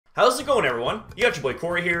How's it going, everyone? You got your boy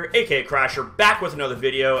Corey here, aka Crasher, back with another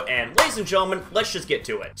video, and ladies and gentlemen, let's just get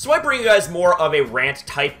to it. So I bring you guys more of a rant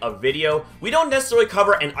type of video. We don't necessarily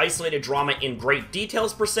cover an isolated drama in great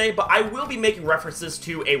details per se, but I will be making references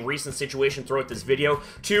to a recent situation throughout this video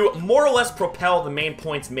to more or less propel the main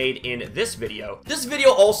points made in this video. This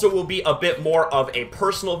video also will be a bit more of a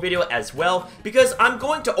personal video as well, because I'm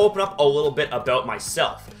going to open up a little bit about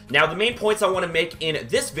myself. Now, the main points I want to make in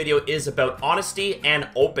this video is about honesty and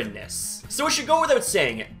openness. So it should go without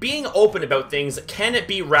saying, being open about things can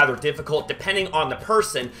be rather difficult depending on the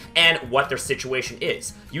person and what their situation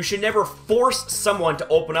is. You should never force someone to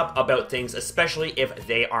open up about things, especially if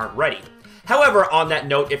they aren't ready. However, on that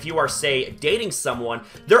note, if you are, say, dating someone,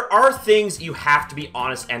 there are things you have to be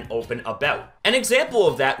honest and open about. An example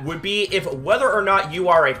of that would be if whether or not you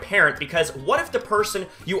are a parent, because what if the person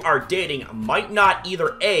you are dating might not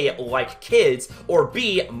either A, like kids, or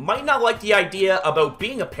B, might not like the idea about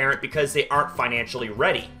being a parent because they aren't financially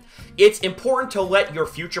ready. It's important to let your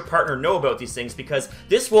future partner know about these things because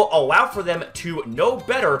this will allow for them to know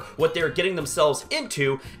better what they're getting themselves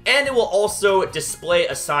into, and it will also display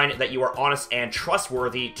a sign that you are honest and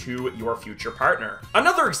trustworthy to your future partner.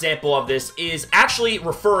 Another example of this is actually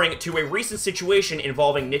referring to a recent situation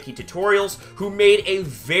involving Nikki Tutorials, who made a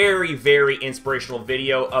very inspirational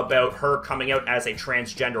video about her coming out as a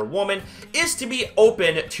transgender woman, is to be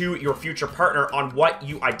open to your future partner on what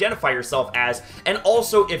you identify yourself as, and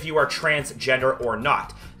also if you are transgender or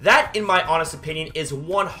not. That, in my honest opinion, is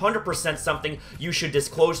 100% something you should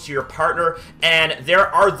disclose to your partner, and there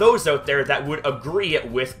are those out there that would agree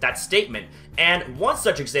with that statement. And one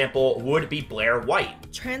such example would be Blair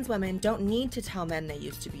White. Trans women don't need to tell men they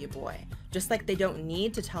used to be a boy, just like they don't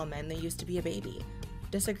need to tell men they used to be a baby.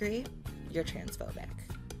 Disagree? You're transphobic.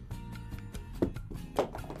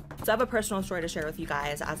 So I have a personal story to share with you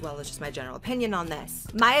guys, as well as just my general opinion on this.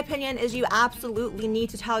 My opinion is you absolutely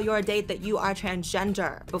need to tell your date that you are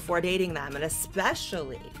transgender before dating them, and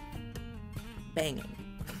especially banging.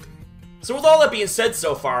 So with all that being said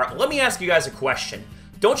so far, let me ask you guys a question.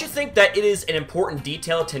 Don't you think that it is an important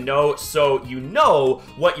detail to know so you know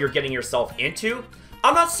what you're getting yourself into?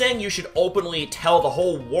 I'm not saying you should openly tell the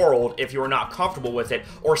whole world if you are not comfortable with it,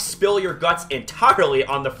 or spill your guts entirely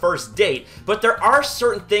on the first date, but there are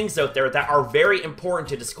certain things out there that are very important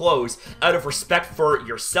to disclose out of respect for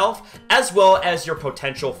yourself as well as your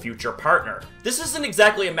potential future partner. This isn't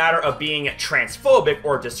exactly a matter of being transphobic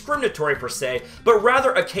or discriminatory per se, but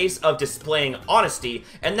rather a case of displaying honesty,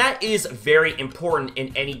 and that is very important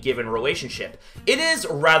in any given relationship. It is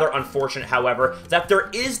rather unfortunate, however, that there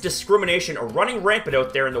is discrimination running rampant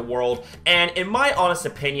out there in the world, and in my honest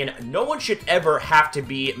opinion, no one should ever have to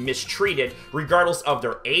be mistreated regardless of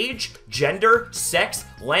their age, gender, sex,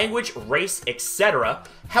 language, race, etc.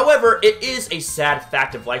 However, it is a sad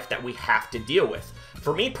fact of life that we have to deal with.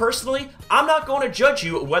 For me personally, I'm not going to judge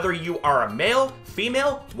you whether you are a male,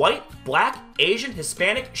 female, white, black, Asian,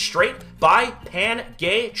 Hispanic, straight, bi, pan,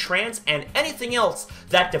 gay, trans, and anything else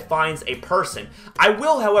that defines a person. I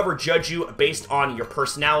will, however, judge you based on your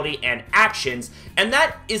personality and actions, and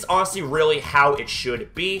that is honestly really how it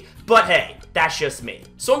should be, but hey, that's just me.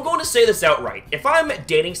 So I'm going to say this outright. If I'm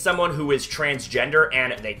dating someone who is transgender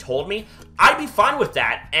and they told me, I'd be fine with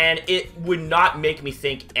that, and it would not make me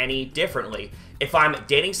think any differently. If I'm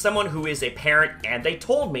dating someone who is a parent and they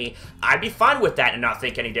told me, I'd be fine with that and not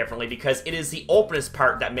think any differently, because it is the openness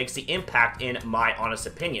part that makes the impact in my honest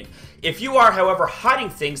opinion. If you are, however, hiding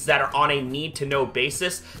things that are on a need-to-know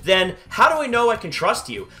basis, then how do I know I can trust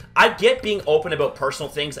you? I get being open about personal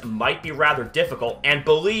things might be rather difficult, and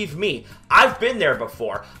believe me, I've been there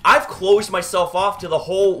before. I've closed myself off to the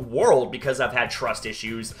whole world because I've had trust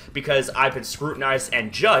issues, because I've been scrutinized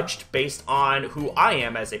and judged based on who I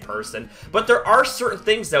am as a person, but there are certain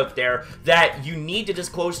things out there that you need to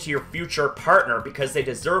disclose to your future partner because they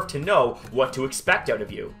deserve to know what to expect out of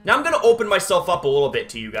you. Now I'm going to open myself up a little bit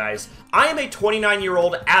to you guys. I am a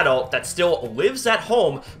 29-year-old adult that still lives at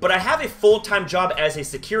home, but I have a full-time job as a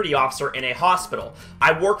security officer in a hospital.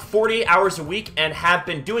 I work 48 hours a week and have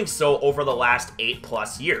been doing so over the last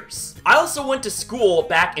 8+ years. I also went to school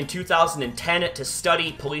back in 2010 to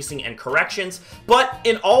study policing and corrections, but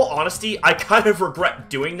in all honesty, I kind of regret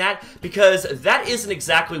doing that because that isn't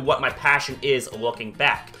exactly what my passion is looking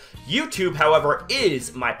back. YouTube, however,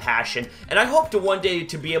 is my passion, and I hope to one day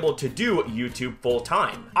to be able to do YouTube full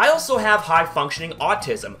time. I also have high functioning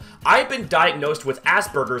autism. I've been diagnosed with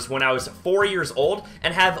Asperger's when I was 4 years old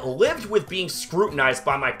and have lived with being scrutinized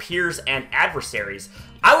by my peers and adversaries.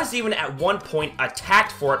 I was even at one point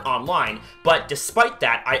attacked for it online, but despite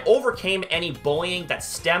that, I overcame any bullying that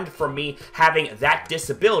stemmed from me having that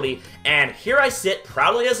disability, and here I sit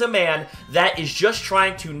proudly as a man that is just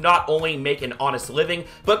trying to not only make an honest living,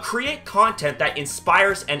 but create content that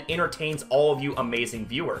inspires and entertains all of you amazing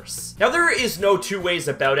viewers. Now, there is no two ways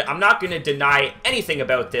about it. I'm not going to deny anything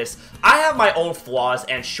about this. I have my own flaws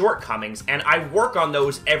and shortcomings, and I work on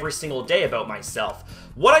those every single day about myself.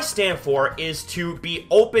 What I stand for is to be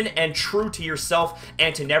open and true to yourself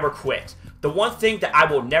and to never quit. The one thing that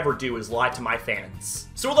I will never do is lie to my fans.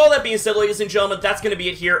 So with all that being said, ladies and gentlemen, that's going to be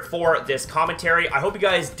it here for this commentary. I hope you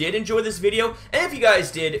guys did enjoy this video, and if you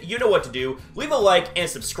guys did, you know what to do. Leave a like and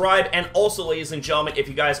subscribe, and also, ladies and gentlemen, if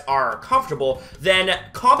you guys are comfortable, then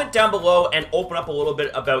comment down below and open up a little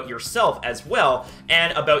bit about yourself as well,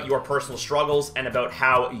 and about your personal struggles, and about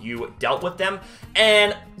how you dealt with them.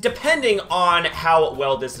 And depending on how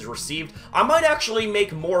well this is received, I might actually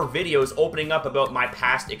make more videos opening up about my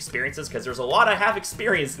past experiences, because there's a lot I have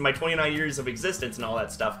experienced in my 29 years of existence and all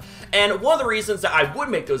that stuff. And one of the reasons that I would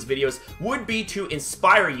make those videos would be to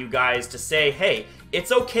inspire you guys to say, hey,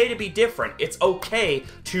 it's okay to be different. It's okay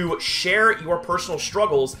to share your personal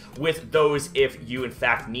struggles with those if you in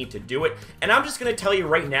fact need to do it. And I'm just going to tell you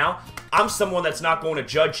right now, I'm someone that's not going to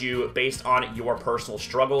judge you based on your personal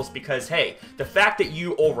struggles, because hey, the fact that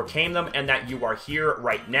you overcame them and that you are here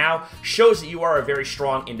right now shows that you are a very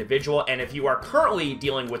strong individual. And if you are currently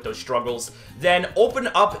dealing with those struggles, then open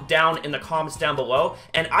up down in the comments down below,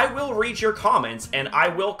 and I will read your comments, and I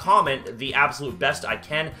will comment the absolute best I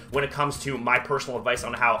can when it comes to my personal advice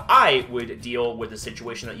on how I would deal with the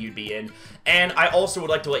situation that you'd be in. And I also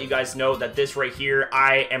would like to let you guys know that this right here,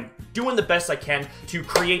 I am doing the best I can to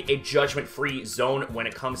create a judgment-free zone when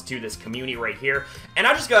it comes to this community right here. And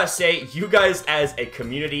I just gotta say, you guys as a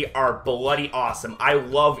community are bloody awesome. I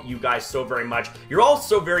love you guys so very much. You're all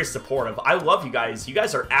so very supportive. I love you guys. You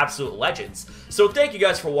guys are absolute legends. So thank you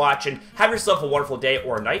guys for watching. Have yourself a wonderful day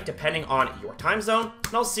or night, depending on your time zone.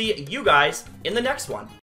 And I'll see you guys in the next one.